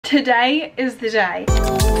Today is the day.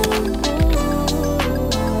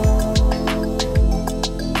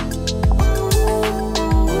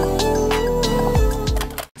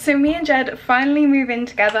 So me and Jed finally move in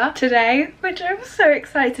together today, which I'm so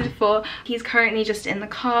excited for. He's currently just in the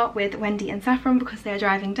car with Wendy and Saffron because they're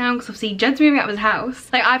driving down, because obviously Jed's moving out of his house.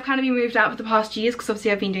 Like, I've kind of been moved out for the past years because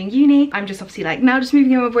obviously I've been doing uni. I'm just obviously like now just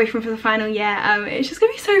moving in with my boyfriend for the final year. It's just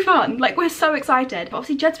gonna be so fun. Like, we're so excited. But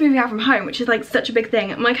obviously Jed's moving out from home, which is like such a big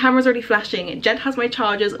thing. My camera's already flashing. Jed has my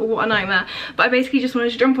chargers. What a nightmare. But I basically just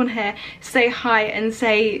wanted to jump on here, say hi and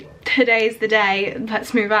say today's the day,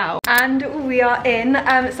 let's move out. And we are in.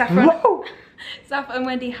 Saffron and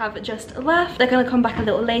Wendy have just left. They're gonna come back a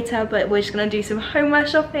little later, but we're just gonna do some homeware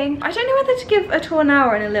shopping. I don't know whether to give a tour now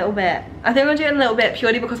or in a little bit. I think I'm gonna do it in a little bit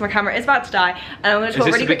purely because my camera is about to die, and I'm gonna talk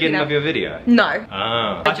really quickly now. Is this the beginning of your video? No.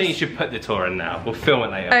 Oh. I think you should put the tour in now. We'll film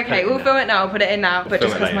it later. Okay, we'll film it now, I'll put it in now. But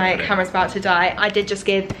just because my camera's about to die, I did just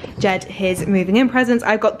give Jed his moving in presents.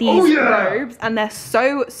 I've got these robes, and they're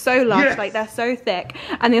so large, like they're so thick.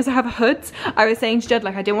 And they also have hoods. I was saying to Jed,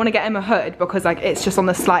 like, I didn't want to get him a hood because like it's just on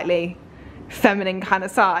the slightly feminine kind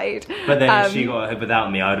of side. But then if she got a hood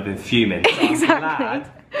without me, I would have been fuming. So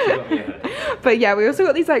exactly. But yeah, we also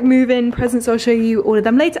got these like move-in presents. I'll show you all of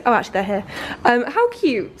them later. Oh, actually they're here. How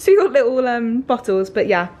cute. So we got little bottles, but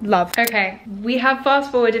yeah, love. Okay, we have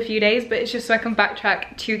fast forward a few days, but it's just so I can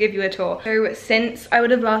backtrack to give you a tour. So since I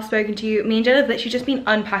would have last spoken to you, me and Jed have literally just been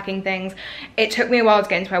unpacking things. It took me a while to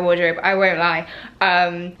get into my wardrobe, I won't lie.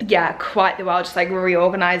 Yeah, quite the while, just like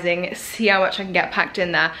reorganizing, see how much I can get packed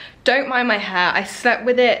in there. Don't mind my hair. I slept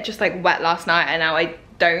with it just like wet last night, and now I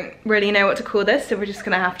don't really know what to call this, so we're just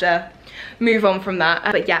gonna have to move on from that.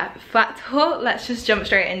 But yeah, flat tour, let's just jump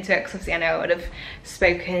straight into it because obviously I know I would have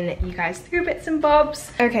spoken you guys through bits and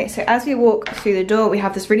bobs. Okay, so as we walk through the door, we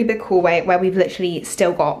have this really big hallway where we've literally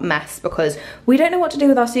still got mess because we don't know what to do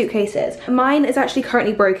with our suitcases. Mine is actually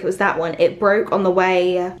currently broke. It was that one. It broke on the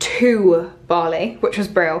way to Bali, which was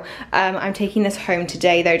brilliant. I'm taking this home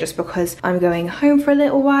today though, just because I'm going home for a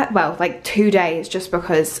little while. Well, like 2 days, just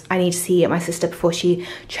because I need to see my sister before she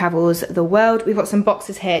travels the world. We've got some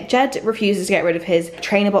boxes here. Jed refuses to get rid of his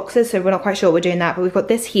trainer boxes, so we're not quite sure we're doing that, but we've got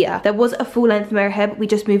this here. There was a full length mirror here, but we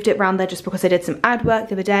just moved it around there just because I did some ad work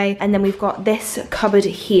the other day. And then we've got this cupboard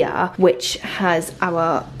here, which has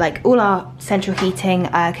our, like, all our central heating,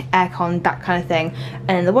 aircon, that kind of thing. And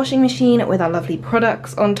then the washing machine with our lovely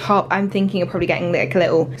products on top. I'm thinking of probably getting like a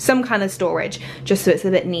little, some kind of storage, just so it's a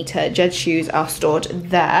bit neater. Jed's shoes are stored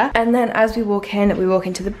there. And then as we walk in, we walk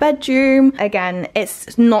into the bedroom. Again,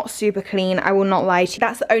 it's not super clean, I will not lie to you.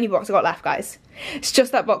 That's the only box I got left, guys. It's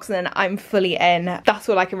just that box and then I'm fully in. That's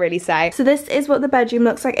all I can really say. So this is what the bedroom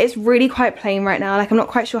looks like. It's really quite plain right now. Like, I'm not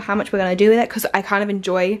quite sure how much we're gonna do with it because I kind of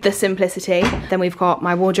enjoy the simplicity. Then we've got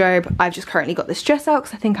my wardrobe. I've just currently got this dress out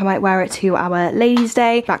because I think I might wear it to our ladies'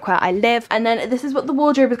 day back where I live. And then this is what the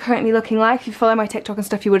wardrobe is currently looking like. If you follow my TikTok and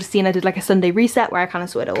stuff, you would have seen I did like a Sunday reset where I kind of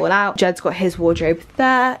sorted it all out. Jed's got his wardrobe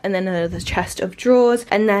there, and then another chest of drawers.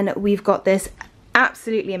 And then we've got this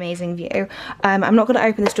absolutely amazing view. I'm not going to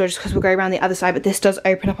open this door just because we'll go around the other side, but this does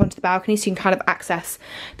open up onto the balcony, so you can kind of access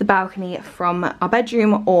the balcony from our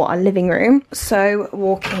bedroom or our living room. So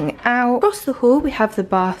walking out across the hall, we have the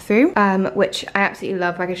bathroom, which I absolutely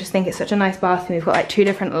love. Like, I just think it's such a nice bathroom. We've got like 2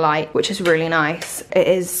 different lights, which is really nice. It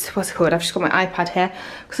is, what's it called? I've just got my iPad here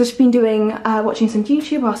because I've just been doing watching some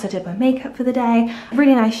YouTube whilst I did my makeup for the day.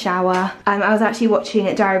 Really nice shower. I was actually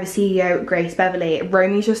watching Diary of a CEO, Grace Beverley.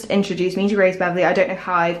 Romy just introduced me to Grace Beverley. I don't know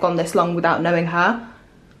how I've gone this long without knowing her.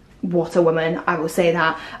 What a woman, I will say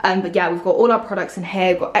that. But yeah, we've got all our products in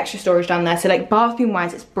here. We've got extra storage down there. So like bathroom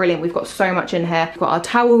wise, it's brilliant. We've got so much in here. We've got our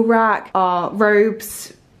towel rack, our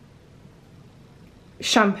robes,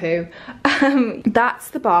 shampoo. That's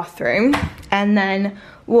the bathroom. And then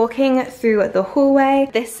walking through the hallway,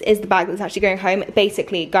 this is the bag that's actually going home.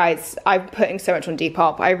 Basically, guys, I'm putting so much on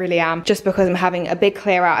Depop, I really am, just because I'm having a big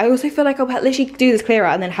clear out. I also feel like I'll literally do this clear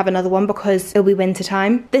out and then have another one because it'll be winter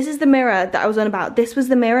time. This is the mirror that I was on about. This was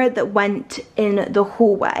the mirror that went in the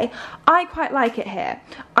hallway. I quite like it here.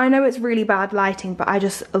 I know it's really bad lighting, but I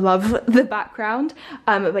just love the background.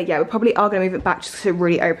 But yeah, we probably are gonna move it back just so it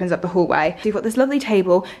really opens up the hallway. So you've got this lovely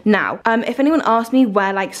table. Now, if anyone asked me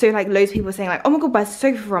where, like, so like loads of people were saying like, oh my god, where's the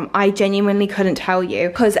sofa from? I genuinely couldn't tell you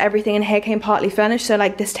because everything in here came partly furnished. So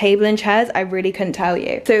like this table and chairs, I really couldn't tell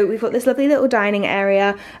you. So we've got this lovely little dining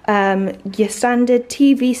area, your standard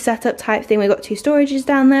TV setup type thing. We've got 2 storages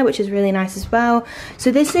down there, which is really nice as well.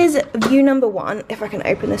 So this is view number 1. If I can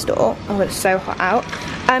open this door. Oh, it's so hot out.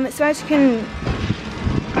 So as you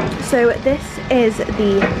can, so this is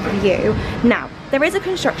the view. Now, There is a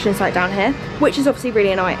construction site down here, which is obviously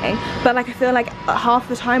really annoying, but like I feel like half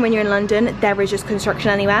the time when you're in London, there is just construction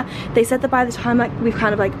anywhere. They said that by the time like we've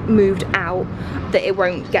kind of like moved out, that it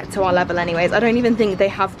won't get to our level anyways. I don't even think they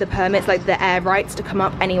have the permits, like the air rights to come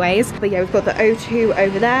up anyways. But yeah, we've got the O2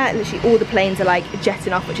 over there. Literally all the planes are like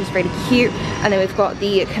jetting off, which is really cute. And then we've got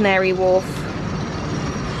the Canary Wharf.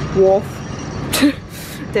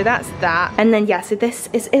 So that's that. And then yeah, so this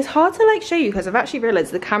is, it's hard to like show you because I've actually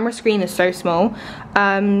realized the camera screen is so small.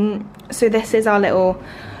 So this is our little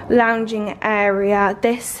lounging area.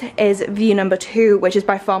 This is view number 2, which is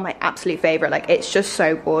by far my absolute favorite. Like, it's just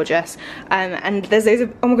so gorgeous. And there's those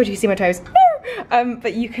of, oh my god, you can see my toes.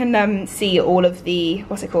 But you can see all of the,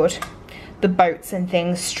 what's it called, the boats and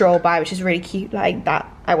things stroll by, which is really cute. Like that,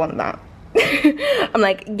 I want that. I'm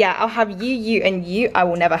like, yeah, I'll have you and you. I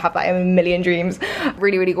will never have that in a million dreams.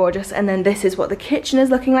 Really, really gorgeous. And then this is what the kitchen is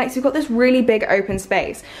looking like. So we've got this really big open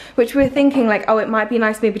space, which we're thinking like, oh, it might be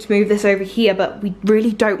nice maybe to move this over here, but we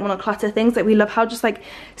really don't want to clutter things. Like, we love how just like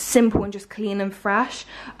simple and just clean and fresh.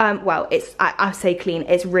 Well, it's, I say clean,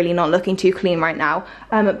 it's really not looking too clean right now,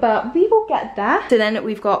 but we will get there. So then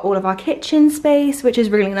we've got all of our kitchen space, which is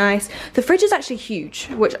really nice. The fridge is actually huge,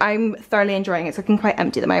 which I'm thoroughly enjoying. It's looking quite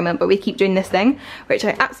empty at the moment, but we keep doing this thing, which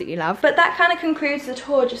I absolutely love. But that kind of concludes the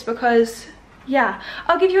tour, just because, yeah,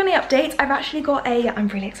 I'll give you any updates. I've actually got I'm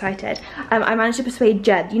really excited. I managed to persuade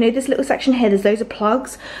Jed. You know this little section here, there's loads of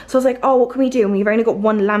plugs. So I was like, oh, what can we do? And we've only got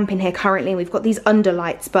one lamp in here currently, and we've got these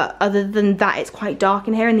underlights, but other than that, it's quite dark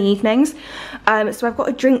in here in the evenings. So I've got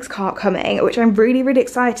a drinks cart coming, which I'm really, really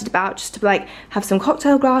excited about, just to like have some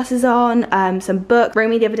cocktail glasses on, some book.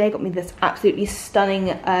 Romy the other day got me this absolutely stunning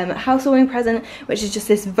housewarming present, which is just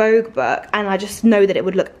this Vogue book, and I just know that it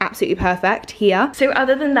would look absolutely perfect here. So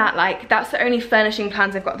other than that, like, that's the only furnishing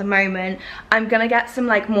plans I've got at the moment. I'm gonna get some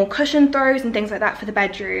like more cushion throws and things like that for the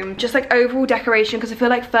bedroom, just like overall decoration, because I feel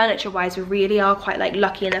like furniture wise we really are quite like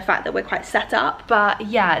lucky in the fact that we're quite set up. But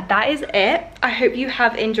yeah, that is it. I hope you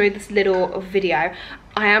have enjoyed this little video.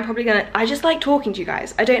 I am probably gonna, I just like talking to you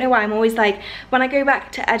guys. I don't know why, I'm always like, when I go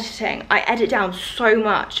back to editing, I edit down so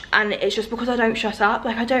much, and it's just because I don't shut up.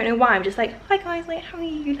 Like, I don't know why, I'm just like, hi guys, like, how are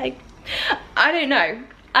you? Like, I don't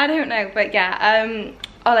know, but yeah,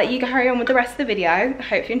 I'll let you carry on with the rest of the video. I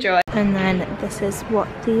hope you enjoy. And then this is what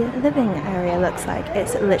the living area looks like.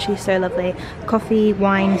 It's literally so lovely. Coffee,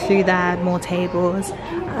 wine through there, more tables,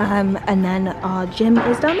 and then our gym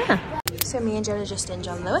is down there. So me and Jed are just in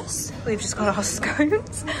John Lewis. We've just got our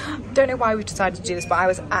scones. Don't know why we decided to do this, but I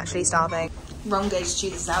was actually starving. Wrong day to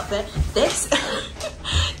choose this outfit. This,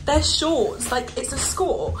 they're shorts, like it's a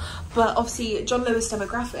score, but obviously John Lewis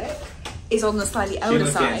demographic is on the slightly elder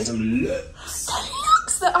side. Some looks. The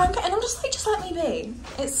looks that I'm getting, I'm just like, just let me be.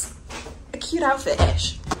 It's a cute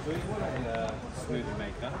outfit-ish. Do you want a smoothie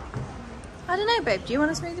maker? I don't know, babe. Do you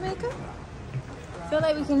want a smoothie maker? I feel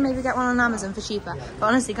like we can maybe get one on Amazon for cheaper. But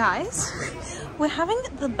honestly, guys, we're having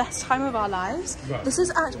the best time of our lives. Right. This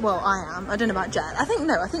is well, I am. I don't know about Jed. I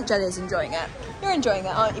think Jed is enjoying it. You're enjoying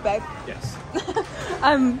it, aren't you, babe? Yes.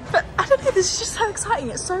 But I don't know, this is just so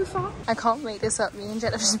exciting. It's so fun. I can't make this up. Me and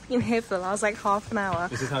Jed have just been here for the last like half an hour,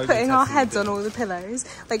 putting our heads on all the pillows,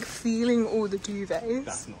 like feeling all the duvets.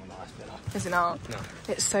 That's not a nice pillow. Is it not? No.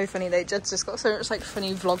 It's so funny though. Jed's just got so much like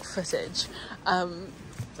funny vlog footage.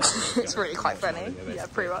 It's really quite funny. Yeah,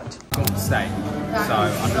 pretty much. Got the steak, so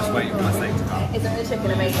I'm just waiting for my steak to come. Isn't the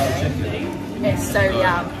chicken amazing? It's so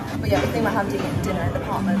yum. But yeah, we think we're having dinner in the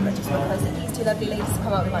apartment, but just because these two lovely ladies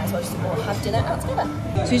come out, we might as well just all have dinner out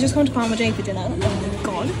together. So we just come to Parma Jane for dinner. Oh my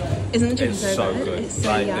god. Isn't the chicken so good? It's so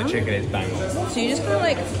like, yum. The chicken is bang on. So you just kind of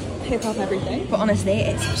like pick up everything. But honestly,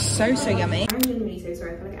 it's so yummy. I'm genuinely so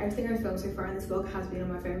sorry. I feel like everything I've filmed so far in this vlog has been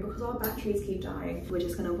on my phone because our batteries keep dying. We're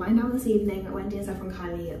just gonna wind down this evening. Wendy and Zeph and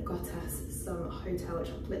Kylie got us some hotel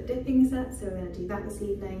chocolate dipping sets, so we're gonna do that this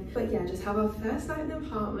evening. But yeah, just have our first night in the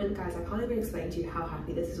apartment. Guys, I can't even explain to you how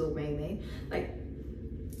happy this has all made me. Like,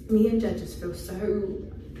 me and Jed just feel so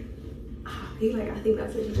happy. Like, I think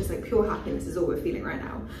that's literally just like pure happiness is all we're feeling right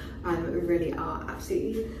now. We really are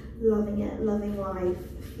absolutely loving it, loving life,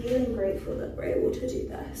 feeling grateful that we're able to do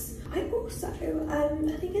this. I also,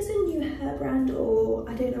 I think it's a new hair brand, or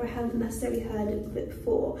I don't know, I haven't necessarily heard of it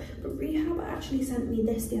before, but Rehab actually sent me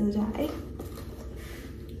this the other day.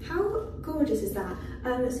 How gorgeous is that?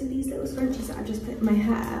 So these little scrunchies that I've just put in my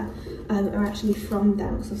hair are actually from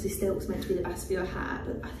them, because obviously Stilk's meant to be the best for your hair,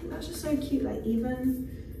 but I think that's just so cute. Like, even,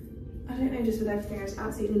 I don't know, just with everything, I just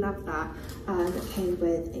absolutely love that. It came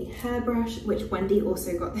with a hairbrush, which Wendy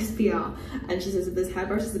also got this PR, and she says that this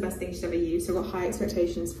hairbrush is the best thing she's ever used, so I've got high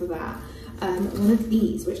expectations for that. One of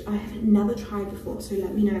these, which I have never tried before, so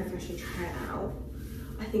let me know if I should try it out.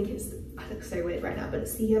 I think it's, I look so weird right now, but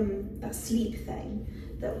it's the that sleep thing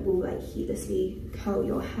that will like heatlessly curl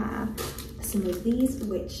your hair. Some of these,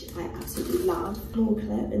 which I absolutely love. Claw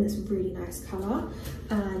clip in this really nice colour,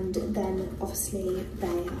 and then obviously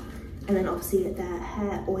their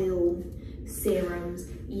hair oil serums.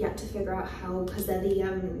 Yet to figure out how, because they're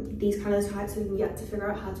the these kind of types, so yet to figure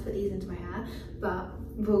out how to put these into my hair, but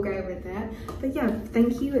we'll go with it. But yeah,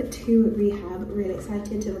 thank you to Rehab. Really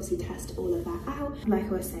excited to obviously test all of that out. Like I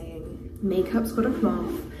was saying, makeup's got to come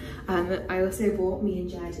off. I also bought me and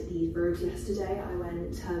Jed these robes yesterday. I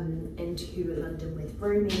went into London with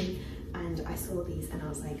Romy and I saw these and I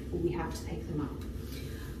was like, we have to pick them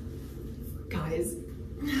up. Guys,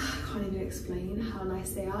 I can't even explain how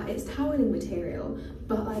nice they are. It's toweling material,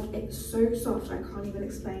 but like it's so soft, I can't even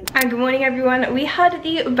explain. And good morning everyone. We had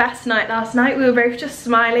the best night last night. We were both just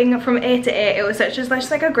smiling from ear to ear. It was just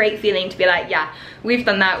like a great feeling to be like, yeah, we've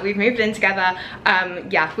done that, we've moved in together.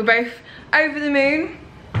 Yeah, we're both over the moon.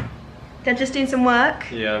 They're just doing some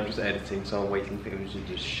work. Yeah, I'm just editing, so I'm waiting for him to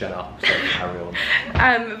just shut up so I can carry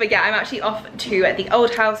on. But yeah, I'm actually off to the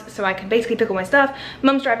old house so I can basically pick all my stuff.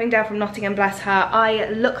 Mum's driving down from Nottingham, bless her. I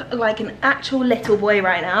look like an actual little boy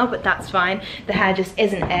right now, but that's fine. The hair just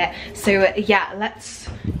isn't it. So yeah, let's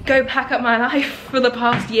go pack up my life for the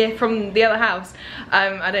past year from the other house. I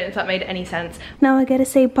don't know if that made any sense. Now I gotta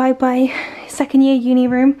say bye-bye, second year uni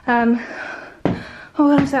room. Oh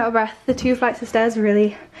God, I'm so out of breath. The 2 flights of stairs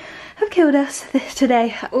really have killed us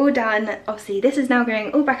today. All done. Obviously this is now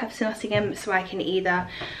going all back up to Nottingham so I can either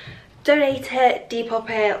donate it, depop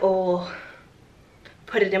it, or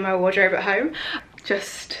put it in my wardrobe at home.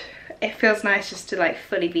 Just, it feels nice just to like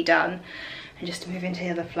fully be done and just to move into the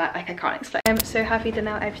other flat. Like I can't explain. I'm so happy that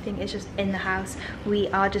now everything is just in the house. We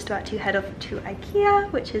are just about to head off to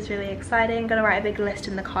IKEA, which is really exciting. Gonna write a big list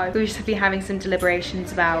in the car. We've just been having some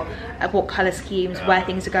deliberations about what colour schemes, where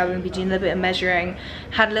things are going. We've been doing a little bit of measuring.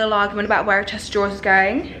 Had a little argument about where a chest of drawers is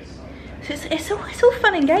going. So it's all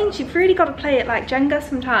fun and games. You've really got to play it like Jenga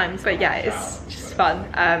sometimes. But yeah, it's just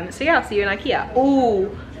fun. So yeah, I'll see you in IKEA.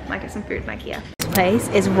 Ooh, might get some food in IKEA. Place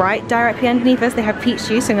is right directly underneath us. They have peach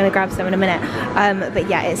juice, so I'm going to grab some in a minute. But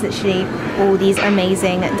yeah, it's literally all these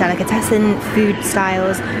amazing delicatessen food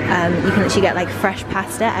styles. You can literally get like fresh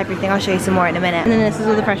pasta, everything. I'll show you some more in a minute. And then this is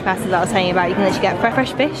all the fresh pasta that I was telling you about. You can literally get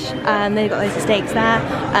fresh fish. They've got loads of steaks there.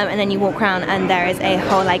 And then you walk around and there is a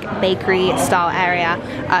whole like bakery style area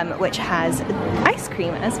which has ice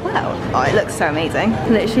cream as well. Oh, it looks so amazing.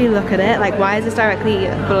 Literally look at it. Like, why is this directly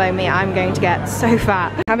below me? I'm going to get so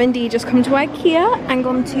fat. Have indeed just come to IKEA and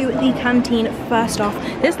gone to the canteen first off.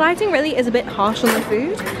 This lighting really is a bit harsh on the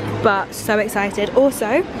food, but so excited.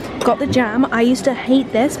 Also got the jam. I used to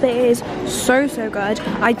hate this, but it is so good.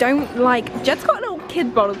 I don't like, Jed's got a little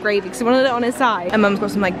kid bowl of gravy because he wanted it on his side, and Mum's got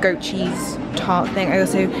some like goat cheese tart thing. I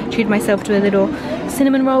also treated myself to a little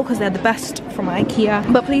cinnamon roll because they're the best from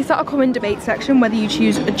IKEA. But please start a comment debate section whether you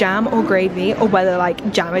choose a jam or gravy, or whether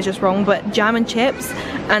like jam is just wrong, but jam and chips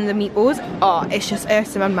and the meatballs, oh,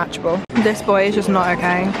 it's unmatchable. This boy is just not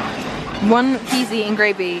okay. 1, he's eating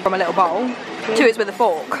gravy from a little bowl. 2, it's with a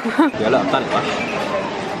fork. Yeah, look, I've done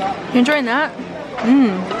it. You enjoying that?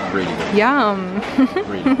 Mmm. Really good. Yum.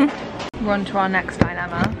 Really good. We're on to our next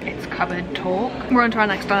dilemma. It's cupboard talk. We're on to our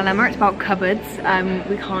next dilemma. It's about cupboards.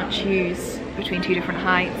 We can't choose between 2 different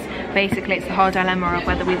heights. Basically, it's the whole dilemma of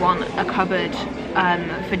whether we want a cupboard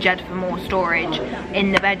for Jed for more storage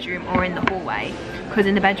in the bedroom or in the hallway. Because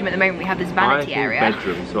in the bedroom at the moment we have this vanity area.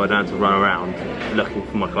 Bedroom, so I don't have to run around looking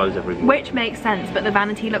for my clothes every morning. Which makes sense, but the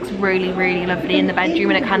vanity looks really lovely in the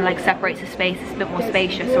bedroom, and it kind of like separates the space. It's a bit more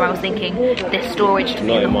spacious. So I was thinking this storage to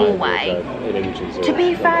be in the hallway. To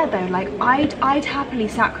be fair though, like I'd happily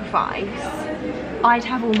sacrifice. I'd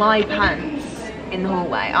have all my pants in the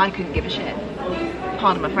hallway. I couldn't give a shit.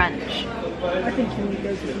 Pardon my French. I think you need to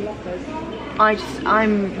go to the lockers.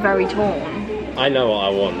 I'm very torn. I know what I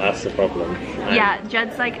want, that's the problem. Yeah,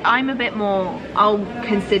 Jed's like, I'm a bit more, I'll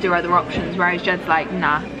consider other options, whereas Jed's like,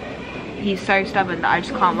 nah. He's so stubborn that I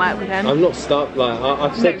just can't work with him. I'm not stuck, like,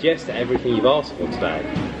 I've said yes to everything you've asked for today.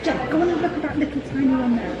 Jed, go on and look at that little tiny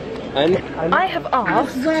one there. And I have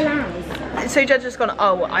asked. As well as. So Jed's just gone,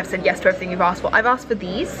 oh, I've said yes to everything you've asked for. I've asked for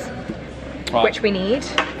these, right, which we need,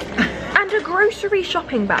 and a grocery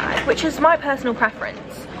shopping bag, which is my personal preference.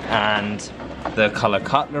 And the colour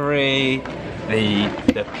cutlery, the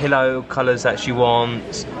pillow colours that she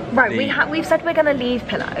wants. Right, we've said we're gonna leave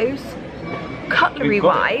pillows. Cutlery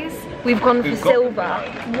wise, we've gone for silver.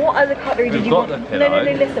 What other cutlery did you want? No,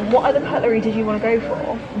 listen, what other cutlery did you want to go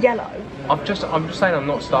for? Yellow. I'm just saying I'm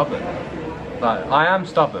not stubborn. Like, I am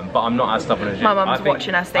stubborn, but I'm not as stubborn as you. My mum's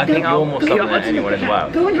watching us thinking, I think you're more stubborn than anyone in the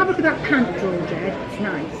world. Go and have a look at that pant drawer, Jed. It's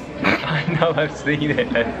nice. I know, I've seen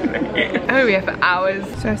it. Oh yeah, for hours.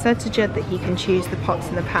 So I said to Jed that he can choose the pots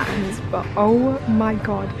and the pans, but oh my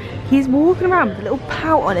god, he's walking around with a little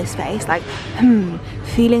pout on his face, like,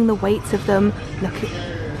 feeling the weights of them. Look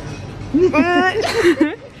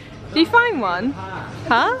at. Do you find one?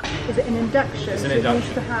 Huh? Is it an induction? It's an induction. It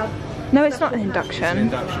needs to have... No, it's not an induction.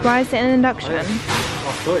 Why is it an induction? I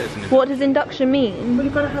thought it was an induction. What does induction mean? Well,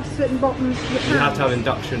 you've got to have certain bottoms to the pants. You have to have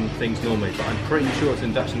induction things normally, but I'm pretty sure it's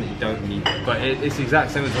induction that you don't need. But it's the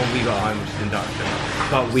exact same as the one we got at home, which is induction.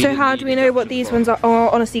 But we so how do we know what these ones are? Oh,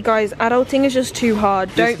 honestly, guys, adulting is just too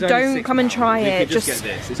hard. Don't come and try it.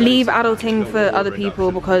 Just leave adulting for other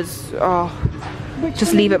people because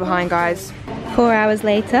just leave it behind, guys. 4 hours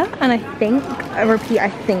later, and I think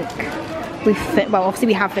well, obviously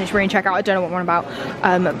we have finished room checkout. I don't know what we're on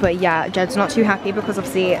about, but yeah, Jed's not too happy because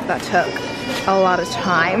obviously that took a lot of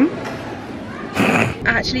time.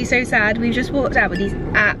 Actually, so sad. We've just walked out with these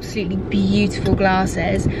absolutely beautiful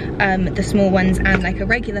glasses, the small ones and like a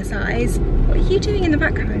regular size. What are you doing in the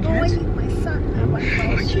background, Jed? What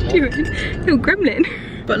are you doing? Little gremlin.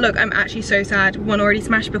 But look, I'm actually so sad. One already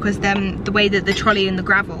smashed because the way that the trolley and the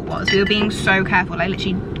gravel was, we were being so careful, like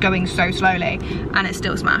literally going so slowly, and it's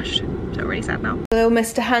still smashed. So really sad now. Little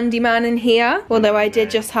Mr. Handyman in here, although I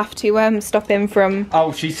did just have to stop him from...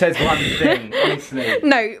 Oh, she says one thing, honestly.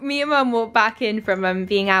 No, me and Mum walked back in from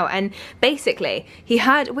being out, and basically he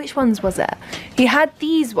had, which ones was it? He had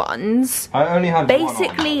these ones. I only had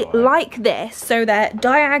basically one on, like this, so they're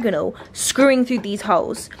diagonal, screwing through these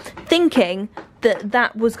holes, thinking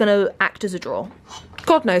that was gonna act as a drawer.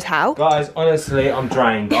 God knows how. Guys, honestly, I'm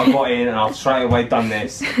drained. I got in and I've straight away done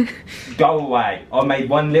this. Go away. I made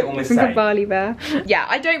one little mistake. Barley bear. Yeah,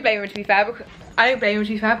 I don't blame him, to be fair,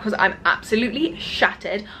 because I'm absolutely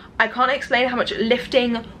shattered. I can't explain how much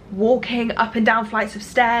lifting, walking up and down flights of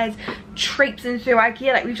stairs, traipsing through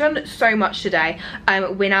IKEA, like we've done so much today.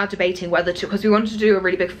 We're now debating whether to, because we wanted to do a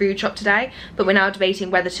really big food shop today, but we're now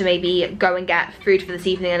debating whether to maybe go and get food for this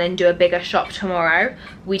evening and then do a bigger shop tomorrow.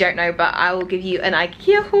 We don't know, but I will give you an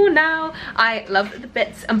IKEA haul now. I love the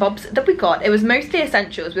bits and bobs that we got. It was mostly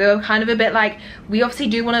essentials. We were kind of a bit like, we obviously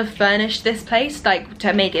do want to furnish this place, like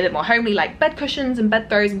to make it a bit more homely, like bed cushions and bed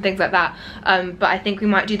throws and things like that. But I think we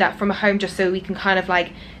might do that from home just so we can kind of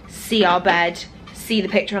like see our bed, see the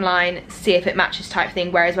picture online, see if it matches type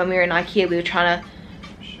thing, whereas when we were in IKEA we were trying to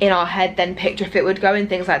in our head then picture if it would go and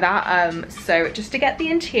things like that. So just to get the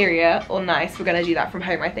interior all nice, we're gonna do that from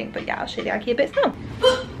home I think, but yeah, I'll show you the IKEA bits now.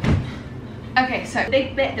 Okay, so the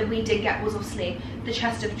big bit that we did get was obviously the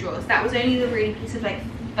chest of drawers. That was only the really piece of like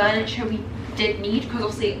furniture we did need, because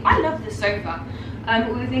obviously I love this sofa.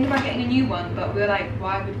 We were thinking about getting a new one, but we were like,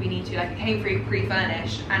 why would we need to? Like, it came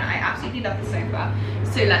pre-furnished, and I absolutely love the sofa.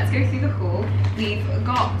 So let's go through the haul. We've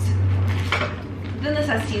got the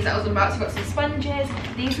necessities that I was about to. Got some sponges.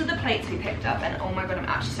 These are the plates we picked up, and oh my god, I'm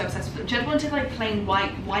actually so obsessed with them. Jed wanted like plain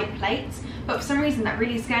white plates, but for some reason that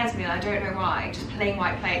really scares me, and I don't know why. Just plain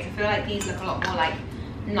white plates. I feel like these look a lot more like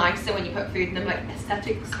nicer when you put food in them, like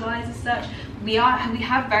aesthetics wise as such. We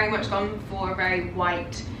have very much gone for a very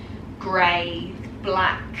white, grey,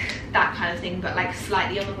 black, that kind of thing, but like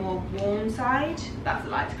slightly on the more warm side. That's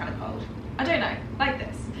the light, it's kind of cold. I don't know, like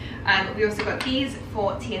this. We also got these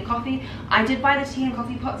for tea and coffee. I did buy the tea and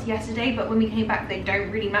coffee pots yesterday, but when we came back they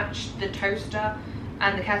don't really match the toaster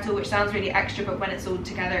and the kettle, which sounds really extra, but when it's all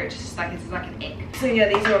together it's just like, it's like an ick. So yeah,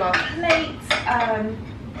 these are all our plates.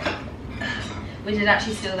 We did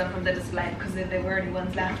actually steal them from the display because there were only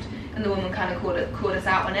ones left, and the woman kind of called us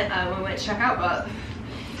out on it when we went to check out, but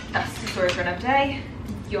that's the story for another day.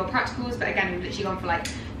 Your practicals, but again we've literally gone for like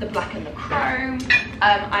the black and the chrome.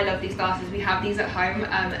 I love these glasses. We have these at home,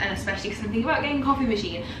 and especially because I'm thinking about getting a coffee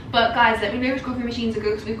machine. But guys, let me know which coffee machines are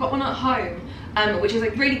good, because we've got one at home, which is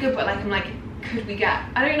like really good, but like I'm like, could we get,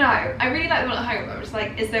 I don't know, I really like the one at home, but I'm just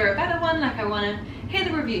like, is there a better one? Like I want to hear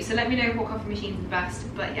the review, so let me know what coffee machine is the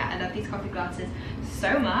best. But yeah, I love these coffee glasses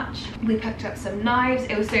so much. We picked up some knives.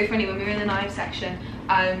 It was so funny when we were in the knife section.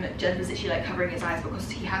 Jed was literally like covering his eyes because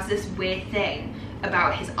he has this weird thing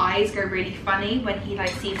about his eyes go really funny when he like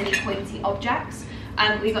sees any pointy objects.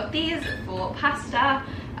 We got these for pasta.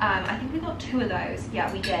 I think we got 2 of those.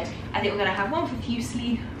 Yeah, we did. I think we're gonna have one for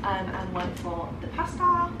fusilli and one for the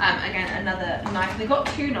pasta. Again, another knife. We got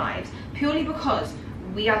 2 knives purely because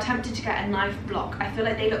we are tempted to get a knife block. I feel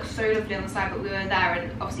like they look so lovely on the side, but we were there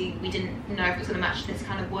and obviously we didn't know if it was gonna match this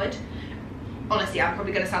kind of wood. Honestly, I'm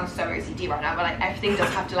probably gonna sound so OCD right now, but like everything does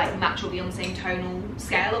have to like match or be on the same tonal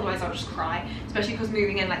scale, otherwise I'll just cry. Especially because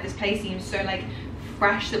moving in, like this place seems so like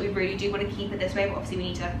fresh that we really do want to keep it this way, but obviously we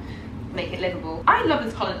need to make it livable. I love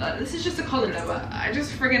this colander. This is just a colander, but I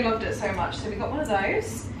just friggin' loved it so much. So we got one of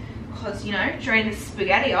those because, you know, drain the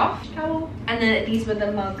spaghetti off. And then these were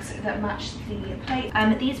the mugs that matched the plate.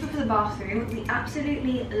 These were for the bathroom. We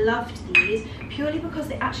absolutely loved these purely because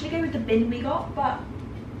they actually go with the bin we got, but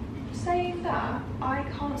saying that, I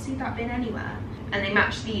can't see that bin anywhere. And they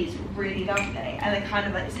match these really lovely, and they're kind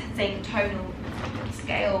of like the same tonal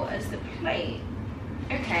scale as the plate.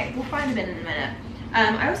 Okay, we'll find the bin in a minute.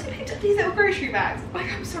 I also picked up these little grocery bags.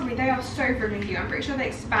 Like, I'm sorry, they are so friggin' cute. I'm pretty sure they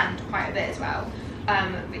expand quite a bit as well.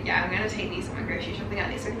 But yeah, I'm gonna take these on my grocery shopping at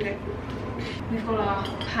least. We've got our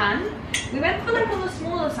pan. We went for like on the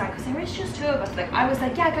smaller side because there is just 2 of us. Like, I was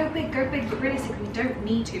like, yeah, go big, but realistically we don't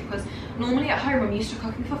need to, because normally at home I'm used to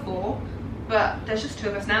cooking for 4, but there's just 2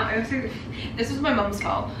 of us now. I also, this was my mum's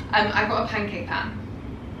fault. I got a pancake pan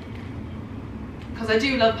because I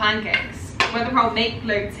do love pancakes. Whether I'll make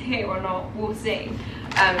loads here or not, we'll see.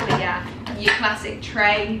 But yeah, your classic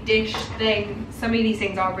tray, dish thing. Some of these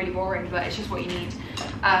things are really boring, but it's just what you need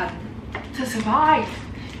to survive.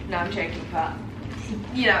 No, I'm joking, but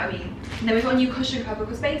you know what I mean. And then we've got a new cushion cover,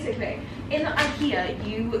 because basically in IKEA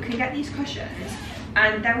you can get these cushions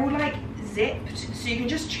and they're all like zipped, so you can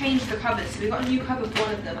just change the covers. So we've got a new cover for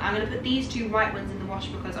one of them. I'm going to put these 2 white ones in the wash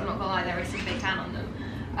because I'm not gonna lie, there is some big tan on them.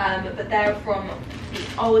 But they're from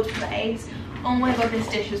the old place. Oh my god, this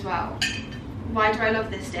dish as well. Why do I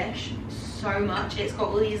love this dish so much? It's got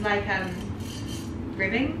all these like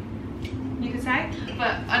ribbing, you could say,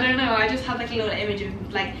 but I don't know, I just had like a little image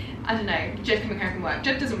of like, I don't know, Jed coming home from work.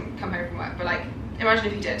 Jed doesn't come home from work, but like, imagine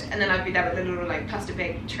if he did, and then I'd be there with a little like plastic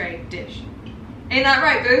bag tray dish. Ain't that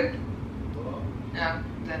right, boo? No,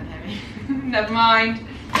 don't hear me. Never mind.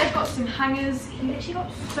 They've got some hangers. He literally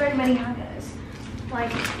got so many hangers.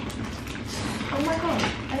 Like, oh my god,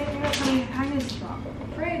 I didn't realise how many hangers he got.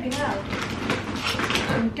 Really well.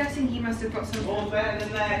 I'm guessing he must have got some. More better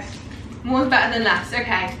than less. More better than less,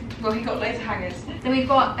 okay. Well, he got loads of hangers. Then we've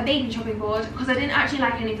got a baby chopping board, because I didn't actually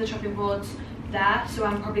like any of the chopping boards there, so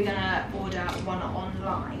I'm probably gonna order one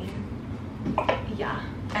online. Yeah.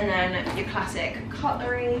 And then your classic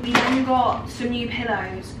cutlery. We then got some new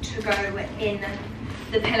pillows to go in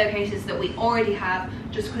the pillowcases that we already have,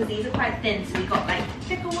 just because these are quite thin, so we got like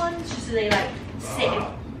thicker ones just so they like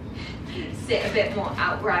sit a bit more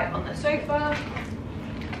outright on the sofa.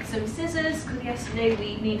 Some scissors, because yesterday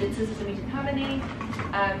we needed scissors and we didn't have any.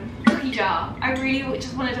 Cookie jar. I really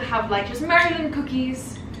just wanted to have like just Maryland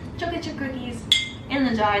cookies, chocolate chip cookies in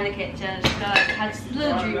the jar in the kitchen. I had a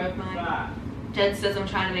little dream of mine. Jed says I'm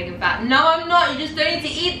trying to make him fat. No, I'm not. You just don't need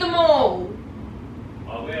to eat them all.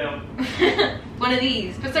 I will. One of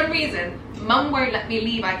these. For some reason, Mum won't let me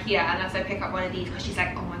leave IKEA unless I pick up one of these, because she's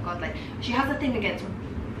like, oh my god, like, she has a thing against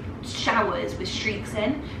showers with streaks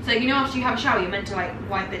in. So, you know, after you have a shower, you're meant to like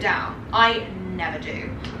wipe it down. I never do.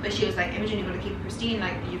 But she was like, Imogen, you've got to keep it pristine.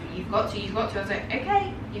 Like, you've got to. I was like,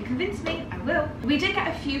 okay, you convinced me, I will. We did get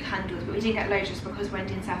a few candles, but we didn't get loads just because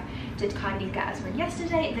Wendy and Seth did kindly get us one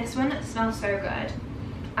yesterday. This one smells so good.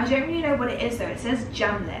 I don't really know what it is though. It says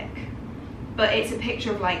jam lick, but it's a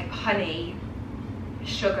picture of like honey,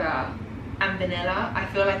 sugar and vanilla. I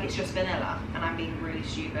feel like it's just vanilla and I'm being really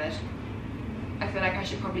stupid. I feel like I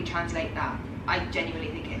should probably translate that. I genuinely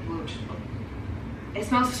think it would. It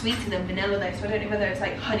smells sweeter than vanilla though, so I don't know whether it's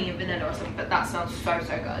like honey and vanilla or something, but that smells so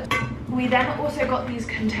good. We then also got these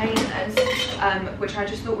containers, which I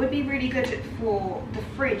just thought would be really good for the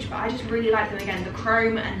fridge, but I just really like them again, the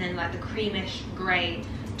chrome and then like the creamish grey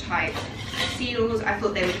type seals. I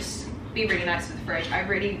thought they would just be really nice for the fridge. I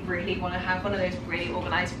really want to have one of those really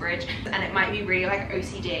organised fridge, and it might be really like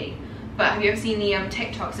OCD. But have you ever seen the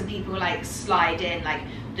TikToks and people like slide in like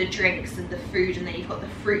the drinks and the food, and then you've got the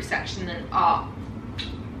fruit section and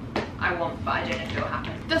I want, but I don't know if it'll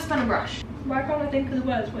happen. Dustpan and brush. Why can't I think of the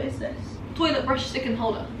words? What is this? Toilet brush stick and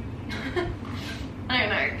holder. I don't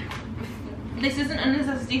know. This isn't a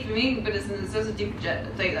necessity for me, but it's a necessity for Jet,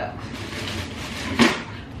 I'll tell you that.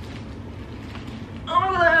 Oh my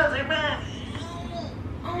god, that hurts so bad.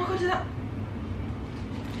 Oh my god, did that?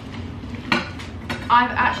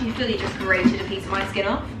 I've actually fully just grated a piece of my skin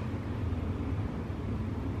off.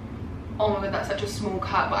 Oh my god, that's such a small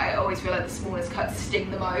cut, but I always feel like the smallest cuts sting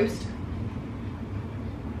the most.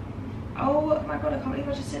 Oh my god, I can't believe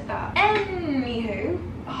I just did that. Anywho,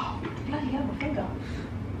 oh bloody hell, my finger.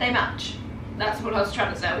 They match. That's what I was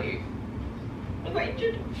trying to tell you.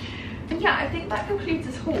 And yeah, I think that concludes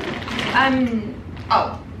this haul.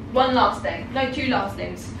 Oh, one last thing. No, 2 last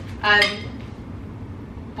things.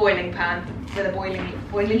 Boiling pan with a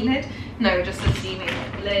boiling lid. No, just a steaming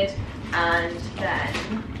lid. And then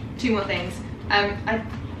 2 more things. I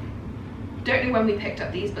don't know when we picked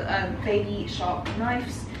up these, but baby sharp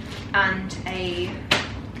knives and a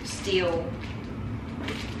steel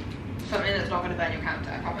something that's not going to burn your counter.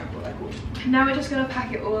 I can't remember what they're called. Now we're just going to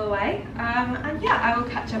pack it all away, and yeah, I will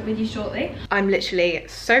catch up with you shortly. I'm literally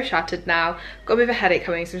so shattered now, got a bit of a headache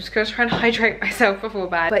coming, so I'm just going to try and hydrate myself before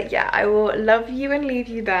bed. But yeah, I will love you and leave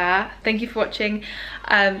you there. Thank you for watching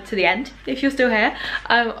to the end, if you're still here.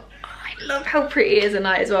 I love how pretty it is at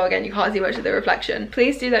night as well. Again, you can't see much of the reflection.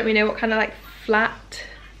 Please do let me know what kind of like flat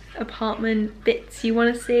apartment bits you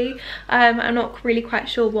want to see. I'm not really quite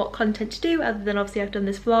sure what content to do other than obviously I've done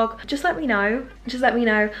this vlog. Just let me know.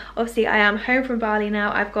 Obviously I am home from Bali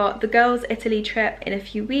now. I've got the girls' Italy trip in a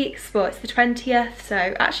few weeks. Well, it's the 20th, so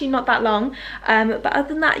actually not that long, but other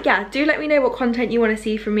than that, yeah, do let me know what content you want to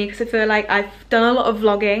see from me, because I feel like I've done a lot of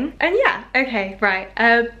vlogging. And yeah, okay, right,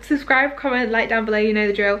 subscribe, comment, like down below, you know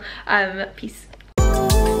the drill. Peace.